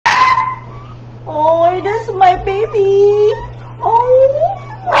baby. Oh.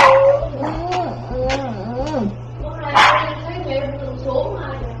 Lúc này thấy mẹ thường xuống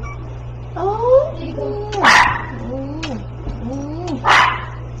rồi. Oh.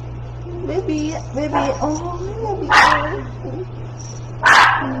 Baby, baby. Oh, baby.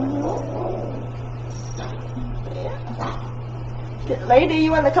 Lady,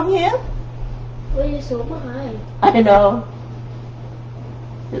 you wanna come here? Ui, xuống rồi. I know.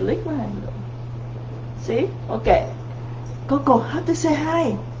 You lick my hand. See? Okay. Coco, how to say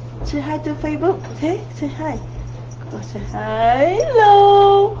hi? Say hi to Facebook. Okay? Say hi. Coco, say hi.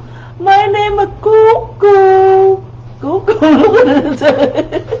 Hello. My name is Coco. Coco.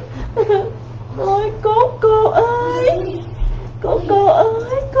 Ôi Coco ơi. Coco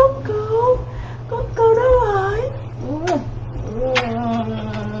ơi, Coco. Coco đâu rồi?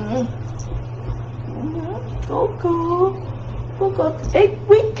 Coco. Coco 8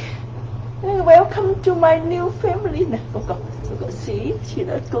 week. Welcome to my new family. Nè, Coco. Coco see. She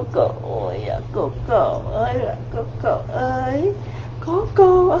knows Coco. Ôi à, Coco ơi là Coco ơi.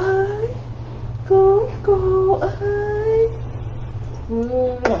 Coco ơi. Coco ơi.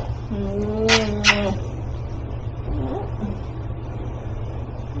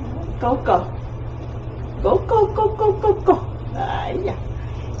 Coco. Coco, Coco, Coco. Ai da.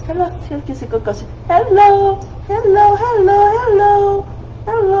 Hello, kiss Coco. Hello, hello, hello, hello.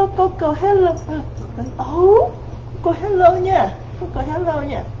 Hello, Coco, hello. Oh, Coco hello nha. Coco hello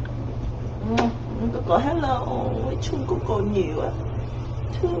nha. Coco hello. Ôi, thương Coco nhiều á.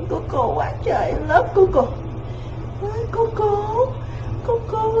 Thương Coco quá trời. Love Coco. Ôi, Coco.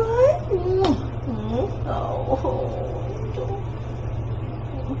 Coco ơi.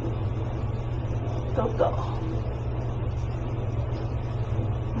 Coco.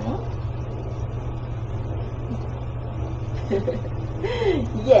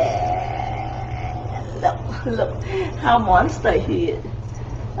 Yeah. Look. How monster he is.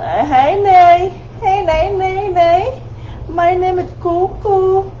 Hey, Nay. Hey, Nay. My name is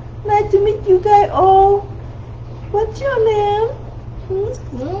Coco. Nice to meet you guys all. What's your name?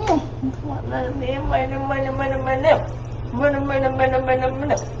 What name? My name.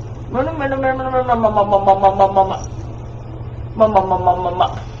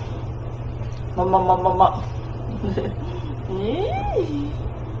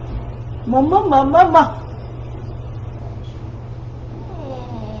 Mama.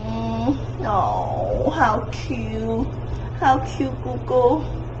 Oh, how cute. How cute, Coco.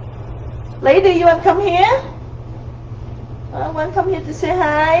 Lady, you want to come here? Want to come here to say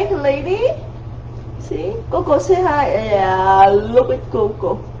hi, lady? See? Coco, say hi. Yeah, look at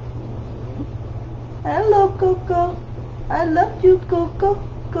Coco. Hello, Coco. I love you, Coco.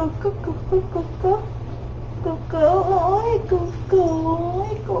 Coco. Ôi,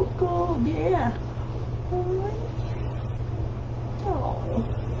 Coco. Yeah. Oh.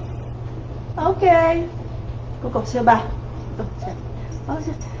 Okay. Coco, say bye. Say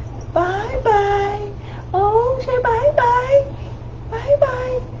bye. Oh, say bye.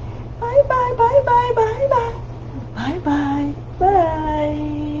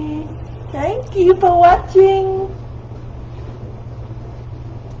 Bye. Thank you for watching.